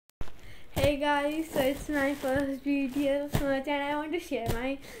Hey guys, so it's my first video so much and I want to share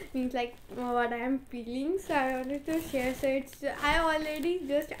my what I am feeling, so I wanted to share. So it's I already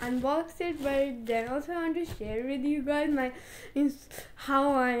just unboxed it, but then also I want to share with you guys my means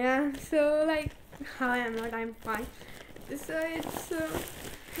how I am. So how I am not, I'm fine. So it's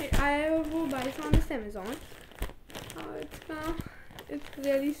I will buy it on this Amazon. It's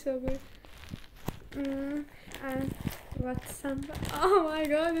really so good. And what's some? Oh my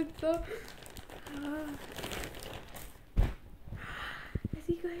god, it's so. As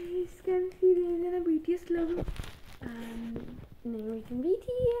you guys can see, there's a BTS logo. Name it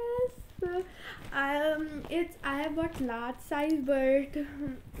BTS. So, I have bought large size, but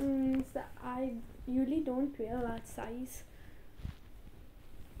so I usually don't wear large size.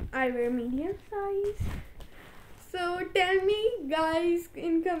 I wear medium size. So tell me guys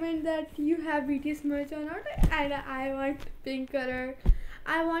in comment that you have BTS merch or not, and I want pink color.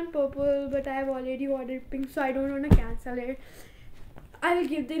 I want purple, but I have already ordered pink, so I don't want to cancel it. I will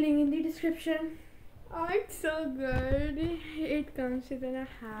give the link in the description. Oh, it's so good. It comes with a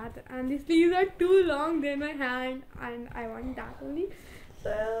hat and the sleeves are too long than my hand, and I want that only.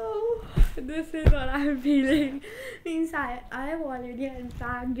 So this is what I'm feeling. Means I have already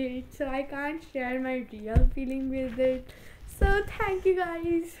unpacked it, so I can't share my real feeling with it. So thank you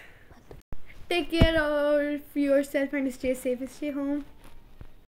guys. Take care of yourself and stay safe, stay home.